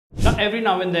every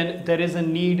now and then there is a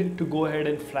need to go ahead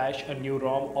and flash a new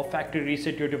ROM or factory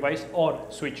reset your device or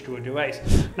switch to a device.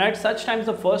 Now at such times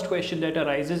the first question that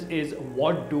arises is,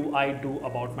 what do I do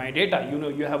about my data?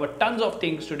 You have a tons of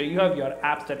things today. You have your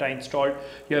apps that are installed,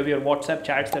 you have your WhatsApp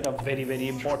chats that are very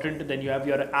important, then you have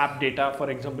your app data.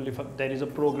 For example, if there is a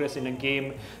progress in a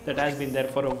game that has been there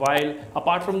for a while.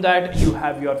 Apart from that, you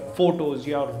have your photos,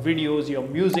 your videos, your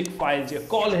music files, your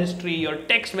call history, your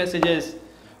text messages.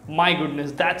 My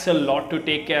goodness, that's a lot to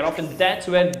take care of, and that's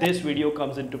where this video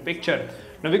comes into picture.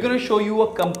 Now we're going to show you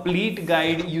a complete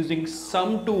guide using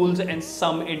some tools and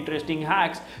some interesting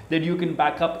hacks that you can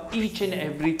back up each and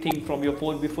everything from your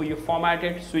phone before you format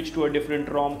it, switch to a different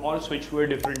ROM or switch to a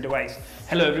different device.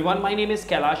 Hello everyone, my name is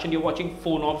Kailash and you're watching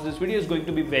PhoneOps. This video is going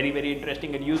to be very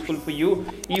interesting and useful for you.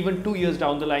 Even 2 years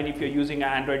down the line, if you're using an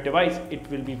Android device, it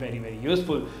will be very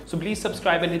useful. So please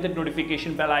subscribe and hit that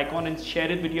notification bell icon and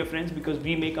share it with your friends, because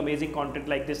we make amazing content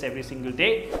like this every single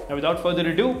day. Now without further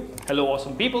ado, hello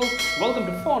awesome people, welcome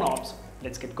to PhoneOps.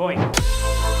 Let's get going.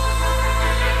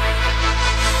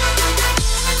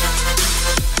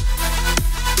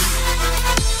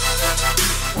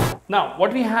 Now,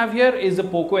 what we have here is the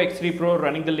POCO X3 Pro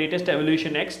running the latest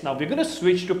Evolution X. Now, we're going to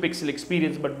switch to Pixel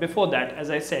Experience, but before that, as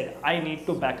I said, I need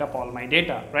to back up all my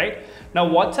data, right? Now,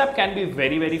 WhatsApp can be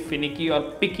very finicky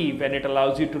or picky when it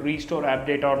allows you to restore app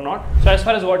data or not. So, as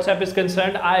far as WhatsApp is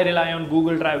concerned, I rely on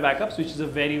Google Drive backups, which is a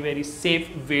very safe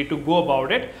way to go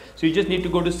about it. So, you just need to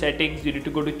go to settings, you need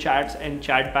to go to chats and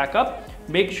chat backup.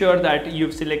 Make sure that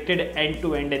you've selected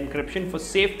end-to-end encryption for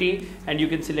safety, and you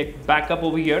can select backup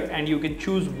over here and you can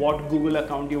choose what Google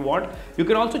account you want. You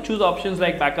can also choose options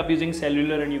like backup using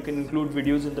cellular, and you can include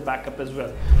videos in the backup as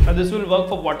well. Now this will work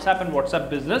for WhatsApp and WhatsApp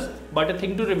Business, but a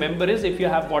thing to remember is if you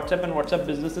have WhatsApp and WhatsApp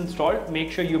Business installed,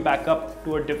 make sure you back up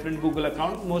to a different Google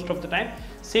account most of the time.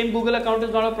 Same Google account is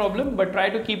not a problem, but try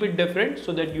to keep it different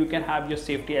so that you can have your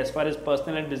safety as far as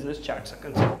personal and business chats are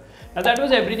concerned. Now that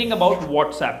was everything about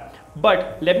WhatsApp.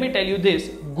 But let me tell you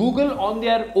this, Google on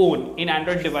their own in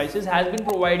Android devices has been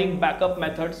providing backup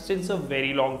methods since a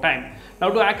very long time. Now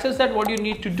to access that, what you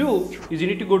need to do is you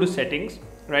need to go to settings,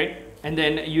 right? And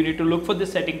then you need to look for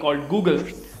this setting called Google.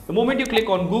 The moment you click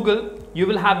on Google, you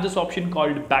will have this option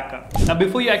called backup. Now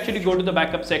before you actually go to the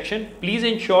backup section, please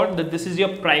ensure that this is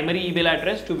your primary email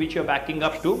address to which you're backing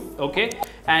up to, okay?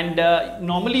 And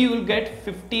normally you will get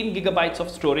 15 gigabytes of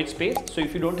storage space. So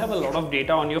if you don't have a lot of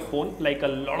data on your phone, like a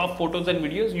lot of photos and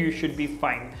videos, you should be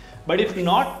fine. But if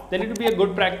not, then it would be a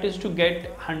good practice to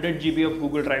get 100 GB of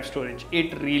Google Drive storage.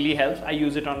 It really helps. I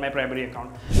use it on my primary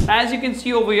account. As you can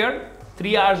see over here,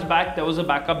 3 hours back, there was a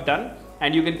backup done.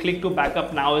 And you can click to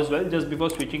backup now as well, just before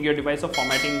switching your device or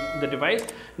formatting the device.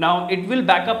 Now it will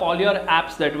back up all your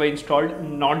apps that were installed,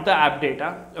 not the app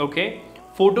data, okay?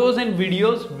 Photos and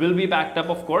videos will be backed up,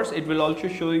 of course. It will also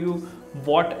show you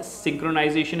what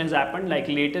synchronization has happened, like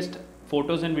latest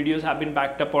photos and videos have been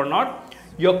backed up or not.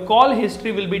 Your call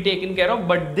history will be taken care of,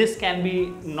 but this can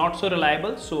be not so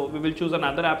reliable, so we will choose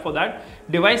another app for that.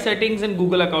 Device settings and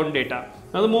Google account data.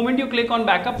 Now the moment you click on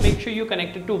backup, make sure you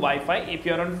connect it to Wi-Fi. If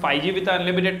you're on 5G with an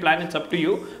unlimited plan, it's up to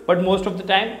you, but most of the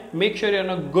time make sure you're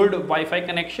on a good Wi-Fi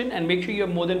connection and make sure you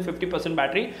have more than 50%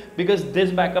 battery, because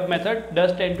this backup method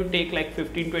does tend to take like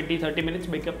 15, 20, 30 minutes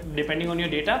depending on your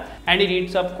data, and it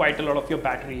eats up quite a lot of your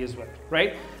battery as well,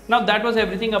 right? Now that was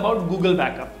everything about Google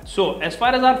backup. So as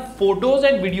far as our photos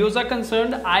and videos are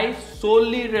concerned, I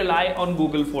solely rely on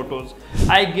Google Photos.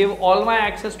 I give all my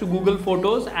access to Google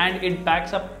Photos and it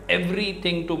backs up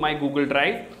everything to my Google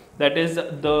Drive. That is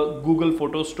the Google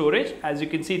Photo storage. As you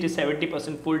can see, it is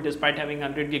 70% full despite having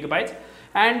 100 gigabytes.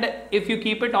 And if you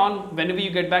keep it on, whenever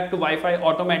you get back to Wi-Fi,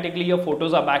 automatically your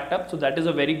photos are backed up. So that is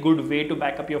a very good way to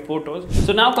back up your photos.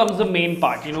 So now comes the main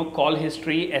part, call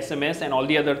history, SMS and all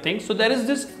the other things. So there is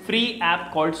this free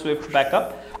app called Swift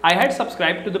Backup. I had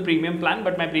subscribed to the premium plan,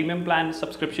 but my premium plan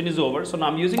subscription is over. So now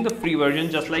I'm using the free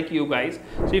version just like you guys.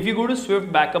 So if you go to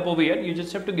Swift Backup over here, you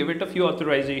just have to give it a few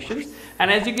authorizations. And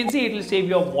as you can see, it will save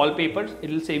your wallpapers, it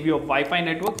will save your Wi-Fi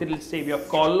networks, it will save your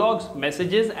call logs,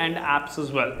 messages and apps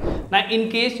as well. Now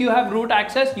in case you have root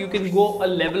access, you can go a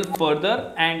level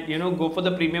further and go for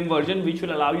the premium version, which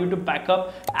will allow you to back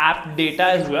up app data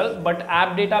as well. But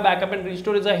app data backup and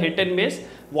restore is a hit and miss.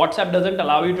 WhatsApp doesn't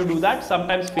allow you to do that.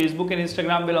 Sometimes Facebook and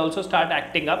Instagram will also start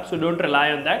acting up, so don't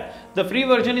rely on that. The free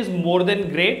version is more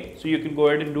than great, so you can go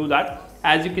ahead and do that.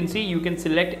 As you can see, you can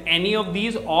select any of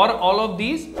these or all of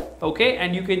these, okay,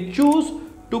 and you can choose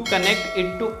to connect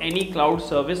it to any cloud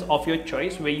service of your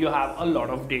choice where you have a lot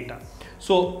of data.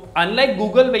 So unlike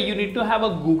Google, where you need to have a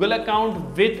Google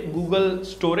account with Google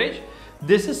storage,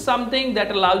 this is something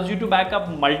that allows you to back up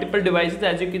multiple devices.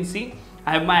 As you can see,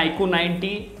 I have my iQOO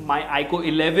 90, my iQOO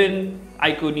 11,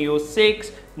 iQOO Neo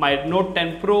 6, my Note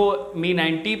 10 Pro, Mi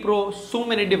 9T Pro, so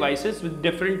many devices with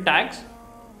different tags.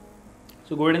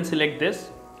 So go ahead and select this.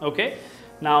 Okay.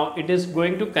 Now it is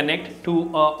going to connect to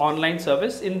an online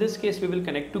service. In this case, we will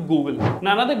connect to Google.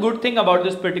 Now another good thing about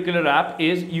this particular app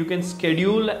is you can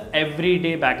schedule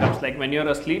everyday backups. Like when you're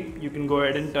asleep, you can go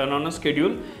ahead and turn on a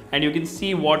schedule and you can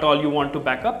see what all you want to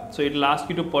backup. So it'll ask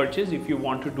you to purchase if you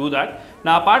want to do that.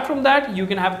 Now apart from that, you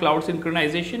can have cloud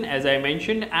synchronization as I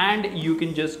mentioned, and you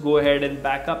can just go ahead and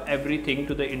backup everything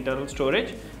to the internal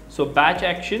storage. So batch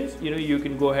actions, you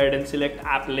can go ahead and select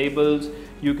app labels.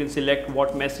 You can select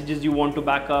what messages you want to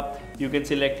backup. You can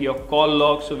select your call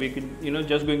log. So we can,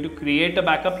 just going to create a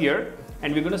backup here,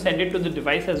 and we're going to send it to the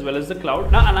device as well as the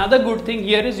cloud. Now another good thing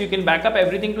here is you can backup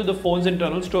everything to the phone's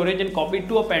internal storage and copy it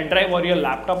to a pen drive or your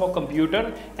laptop or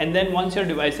computer, and then once your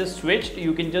device is switched,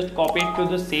 you can just copy it to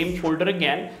the same folder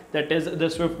again, that is the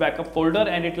Swift backup folder,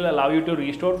 and it will allow you to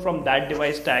restore from that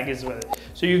device tag as well.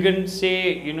 So you can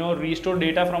say, restore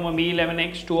data from a Mi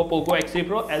 11X to a POCO X3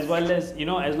 Pro, as well as,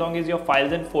 as long as your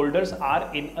files and folders are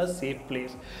in a safe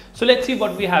place. So let's see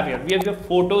what we have here. We have your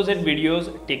photos and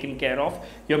videos taken care of.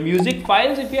 Your music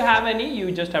files, if you have any,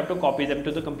 you just have to copy them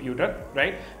to the computer,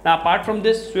 right? Now apart from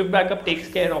this, Swift backup takes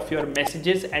care of your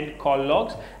messages and call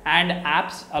logs and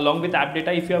apps along with app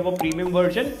data if you have a premium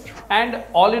version, and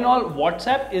all in all,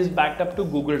 WhatsApp is backed up to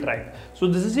Google Drive. So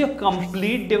this is your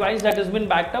complete device that has been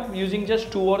backed up using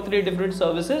just 2 or 3 different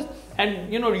services,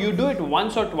 and you do it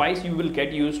once or twice, you will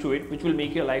get used to it, which will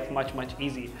make your life much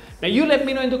easy. Now you let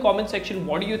me know in the comment section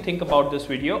what do you think about this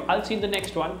video. I'll see you in the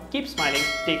next one. Keep smiling,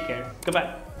 take care,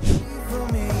 goodbye.